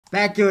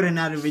Back here with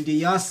another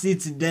video. Y'all see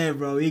today,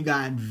 bro, we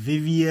got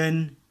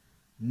Vivianne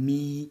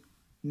Miedema.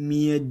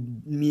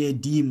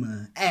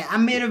 Hey, I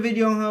made a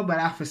video on her,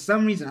 but for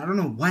some reason, I don't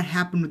know what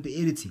happened with the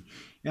editing.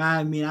 You know what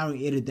I mean? I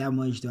don't edit that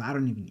much, though. I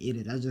don't even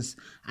edit. I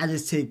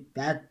just take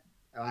that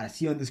what I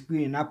see on the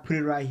screen and I put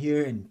it right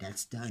here, and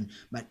that's done.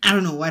 But I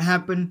don't know what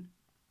happened.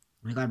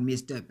 I got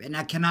messed up, and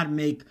I cannot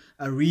make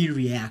a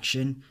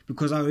reaction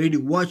because I already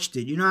watched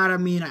it. You know what I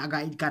mean? I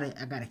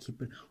gotta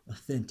keep it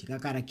authentic. I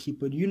gotta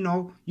keep it, you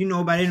know.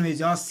 But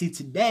anyways, y'all see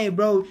today,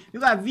 bro, we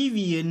got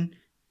Vivianne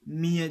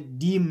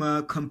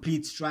Miedema,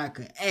 complete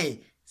striker.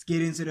 Hey, let's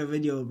get into the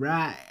video,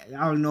 bro.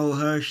 Y'all know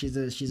her. She's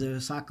a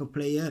soccer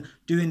player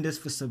doing this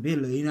for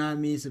Sabila. You know what I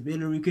mean?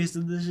 Sabila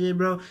requested this shit,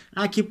 bro. And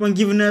I keep on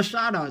giving her a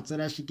shout out so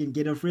that she can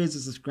get her friends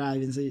to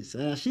subscribe and so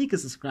that she can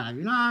subscribe.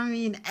 You know what I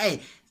mean? Hey.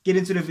 Get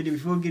into the video.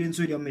 Before we get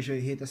into it, y'all make sure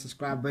you hit that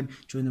subscribe button.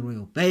 Join the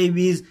royal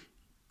babies.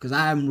 Because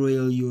I am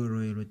royal, you are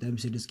royal. With them,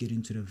 so let's get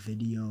into the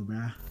video,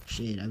 bruh.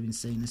 Shit, I've been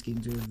saying let's get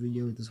into the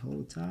video this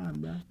whole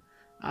time, bruh.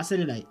 I said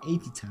it like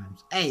 80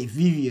 times. Hey,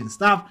 Vivianne,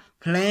 stop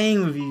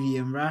playing with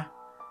Vivianne, bruh.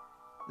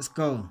 Let's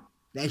go.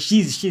 Like,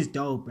 she's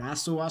dope, bruh. I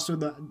saw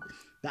the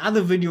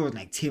other video was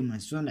like 10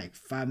 minutes. It was like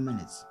 5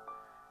 minutes.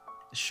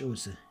 Let's show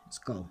it. Let's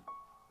go.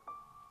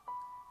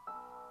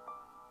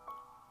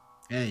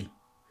 Hey.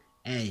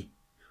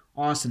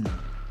 Awesome.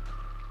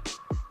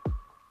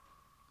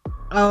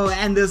 Oh,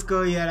 and this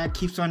girl, yeah, that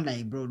keeps on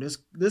like, bro, this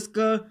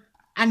girl,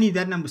 I need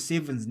that number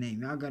 7's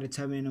name. Y'all gotta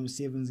tell me number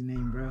 7's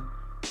name, bro.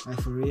 Like,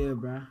 for real,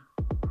 bro.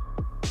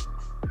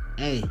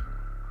 Hey,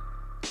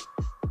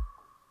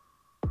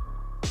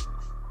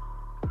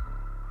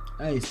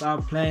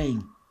 stop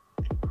playing.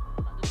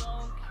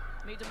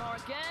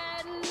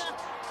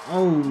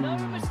 Oh,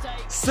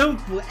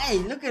 simple. Hey,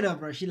 look at her,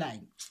 bro. She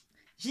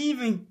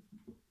even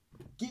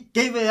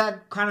gave it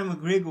that Conor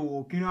McGregor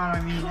walk, you know what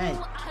I mean? Hey,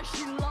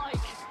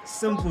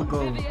 simple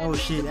goal. Oh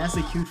shit, that's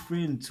a cute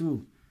friend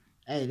too.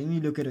 Hey, let me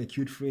look at a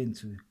cute friend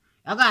too.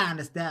 I gotta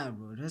understand,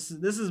 bro. This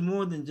is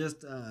more than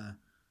just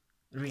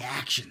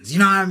reactions. You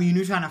know what I mean?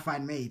 You're trying to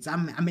find mates.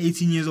 I'm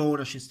 18 years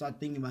old. I should start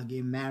thinking about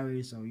getting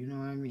married. So you know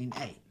what I mean?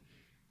 Hey,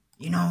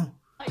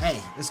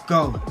 hey, let's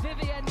go.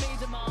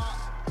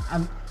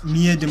 I'm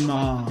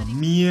Miedema.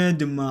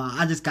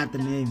 I just got the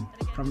name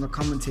from the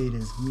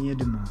commentators.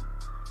 Miedema.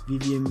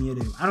 Vivianne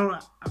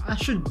Miedema. I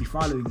should be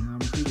following her, I'm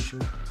pretty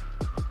sure.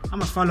 I'm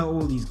gonna follow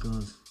all these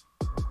girls.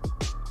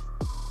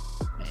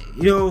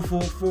 Hey,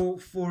 for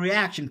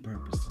reaction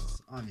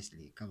purposes,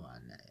 obviously. Come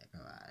on.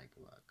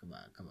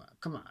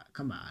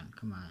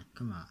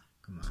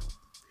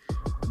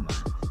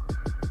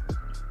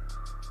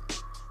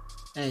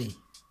 Hey,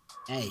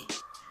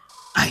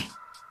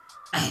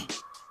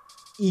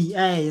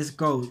 let's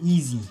go.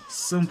 Easy,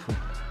 simple.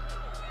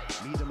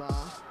 Miedema.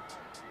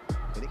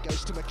 And it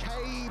goes to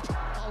McCabe. Oh,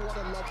 what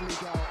a lovely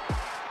goal.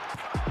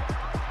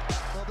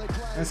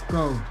 Let's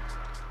go.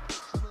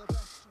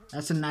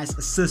 That's a nice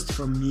assist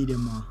from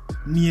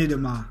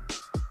Miedema.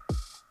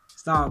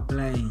 Stop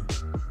playing.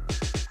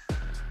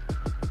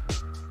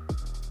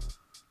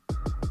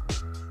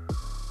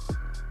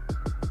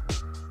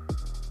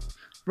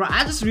 Bro,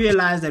 I just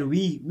realized that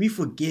we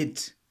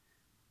forget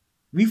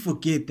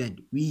that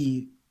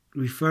we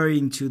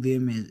referring to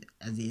them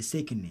as their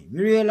second name.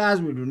 We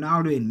realize with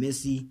Ronaldo and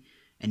Messi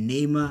and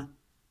Neymar.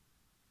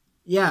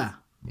 Yeah.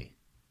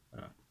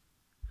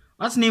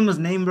 What's Neymar's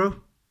name, bro?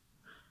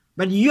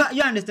 But you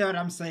understand what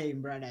I'm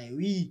saying, bro. Like,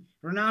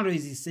 Ronaldo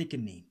is his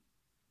second name.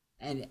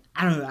 And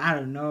I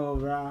don't know,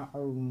 bro. I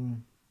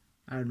don't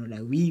know.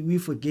 Like, we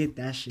forget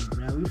that shit,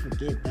 bro. We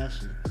forget that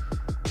shit.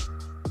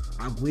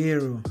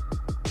 Aguero.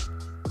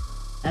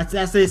 That's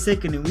their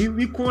second name.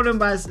 We call them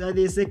by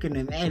their second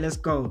name. Hey, let's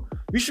go.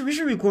 We should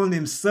be calling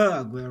them Sir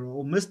Aguero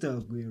or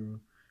Mr. Aguero.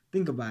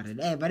 Think about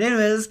it. Hey, but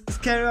anyways, let's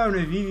carry on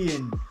with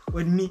Vivianne.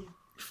 With me.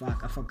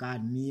 Fuck, I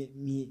forgot.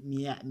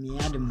 Miedema.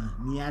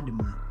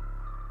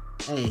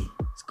 Hey,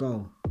 let's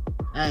go.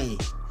 Hey.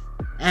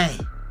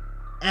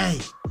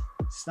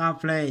 Stop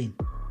playing.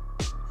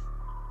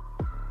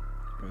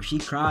 Bro, she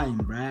crying,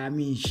 bro. I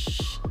mean,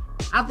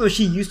 I thought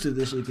she used to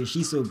this shit because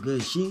she's so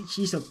good.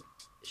 She's so...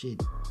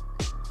 Shit.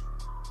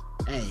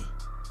 Hey.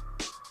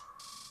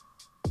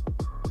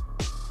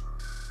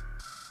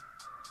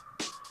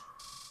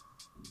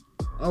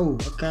 Oh,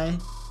 okay.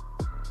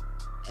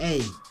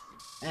 Hey,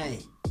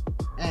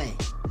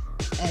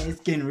 it's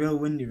getting real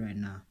windy right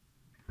now.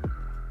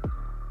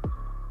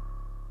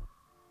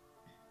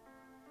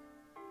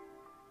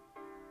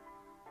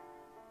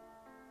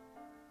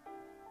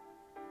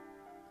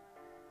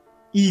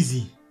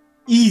 Easy.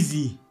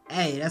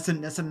 Hey, that's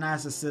a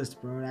nice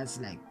assist, bro. That's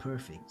like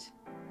perfect.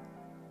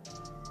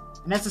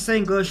 And that's the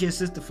same goal she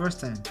assisted the first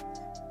time.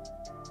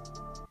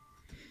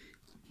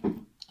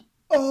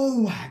 Oh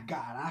my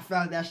god, I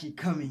felt that shit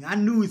coming. I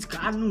knew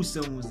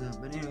someone was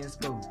up. But anyway, let's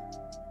go.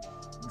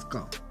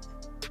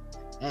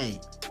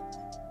 Hey.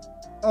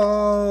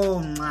 Oh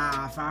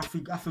nah, I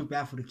feel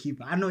bad for the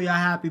keeper. I know y'all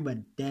happy, but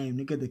damn,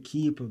 look at the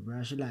keeper,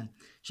 bro. She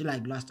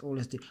lost all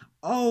this thing.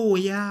 Oh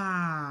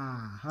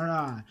yeah, hold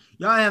on.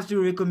 Y'all have to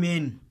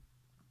recommend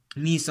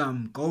me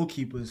some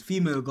goalkeepers,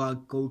 female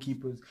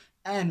goalkeepers,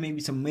 and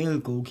maybe some male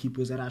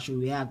goalkeepers that I should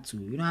react to.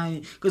 You know what I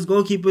mean? Because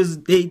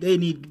goalkeepers, they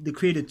need the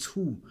creative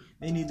tool.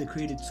 They need the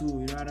creative tool.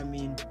 You know what I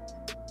mean?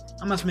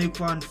 I must make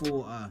one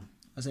for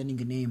what's that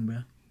nigga name,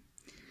 bro?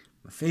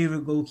 My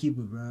favorite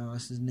goalkeeper, bro.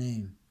 What's his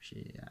name?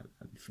 Shit,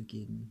 I'm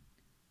forgetting.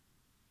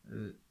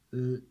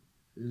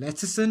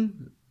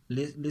 Letterson?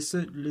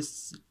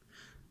 Listen.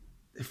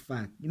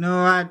 Fuck. You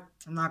know what?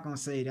 I'm not gonna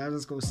say it. I'll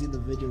just go see the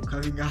video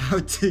coming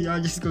out.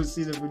 Y'all just go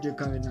see the video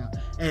coming out.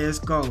 Hey, let's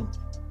go.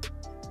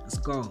 Let's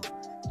go.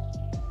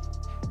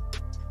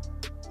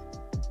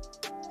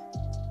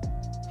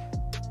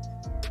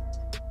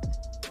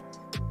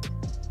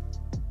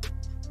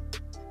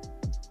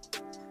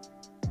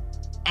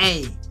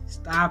 Hey,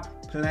 stop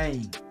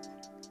playing.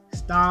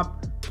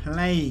 Stop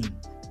playing.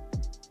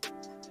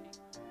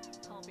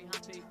 Can't be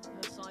happy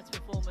with her side's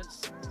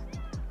performance.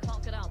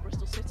 Can't get out,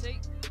 Bristol City.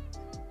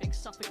 Being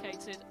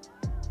suffocated.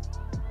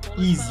 Ball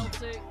Easy.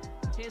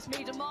 Here's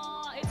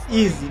Miedema. It's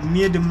Easy.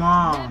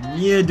 Miedema.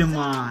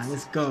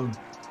 Let's go.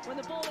 when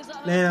the ball is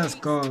at Let her us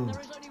feet, go.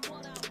 there is only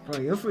one out. Bro,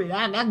 you're free.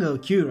 That girl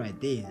cute right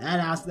there.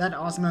 That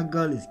Arsenal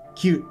girl is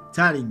cute.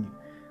 Telling you.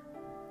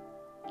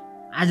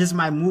 I just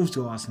might move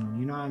to Arsenal.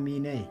 You know what I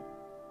mean? Hey.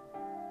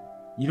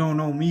 You don't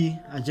know me.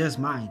 I just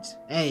might.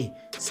 Hey,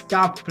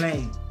 stop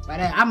playing. But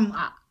hey,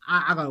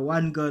 I got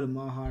one girl in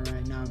my heart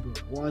right now, bro.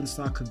 One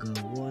soccer girl.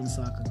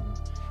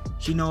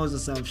 She knows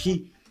herself.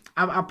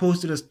 I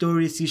posted a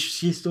story.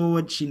 She saw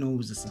it. She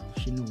knows herself.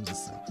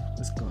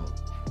 Let's go.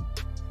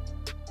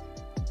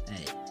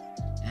 Hey.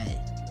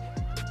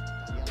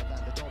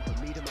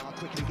 Miedema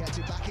quickly gets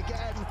it back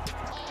again.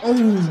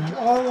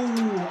 Oh,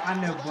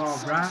 on the ball,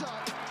 bruh.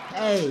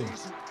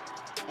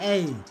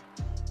 Hey.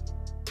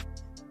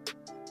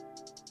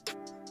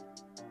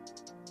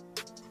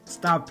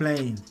 Stop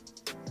playing.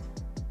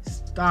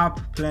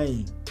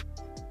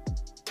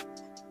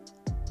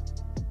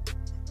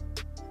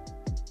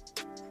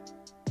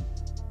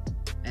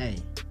 Hey.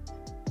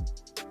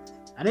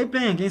 Are they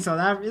playing against South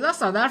Africa? Is that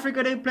South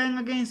Africa they playing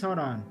against? Hold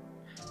on.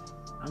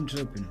 I'm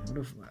tripping.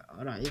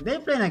 Hold on. If they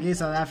playing against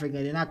South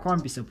Africa, then I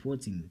can't be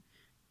supporting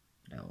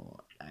them.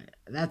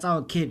 That's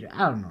our kid.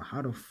 I don't know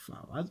how the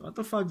fuck. What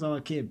the fuck's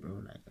our kid,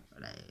 bro?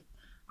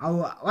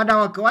 What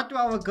do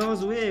our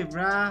girls wear,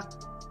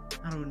 bruh?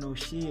 I don't know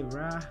shit,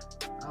 bruh.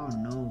 I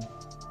don't know.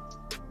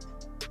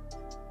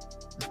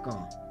 Let's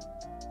go.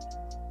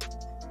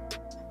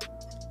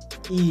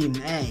 Ian,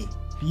 hey,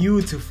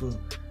 beautiful.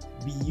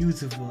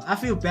 I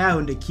feel bad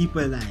when the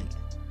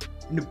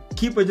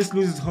keeper just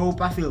loses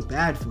hope. I feel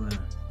bad for her.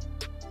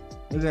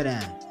 Look at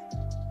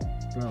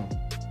that, bro.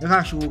 Look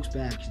how she walks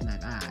back. She's like,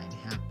 it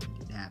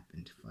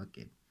happened. Fuck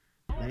it.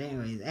 But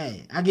anyways,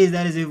 hey, I guess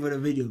that is it for the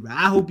video, bro.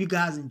 I hope you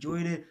guys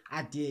enjoyed it.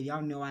 I did.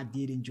 Y'all know I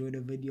did enjoy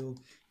the video.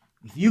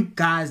 If you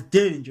guys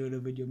did enjoy the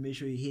video, make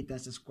sure you hit that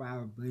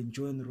subscribe button.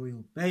 Join the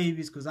Royal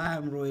Babies, because I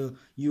am royal,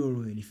 you're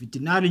royal. If you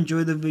did not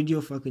enjoy the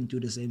video, fucking do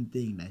the same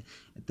thing. Like,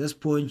 at this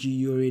point,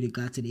 you already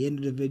got to the end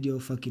of the video.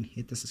 Fucking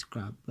hit the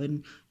subscribe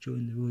button.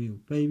 Join the Royal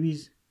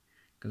Babies,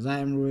 because I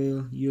am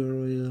royal, you're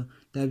royal.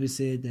 That being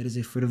said, that is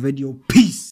it for the video. Peace.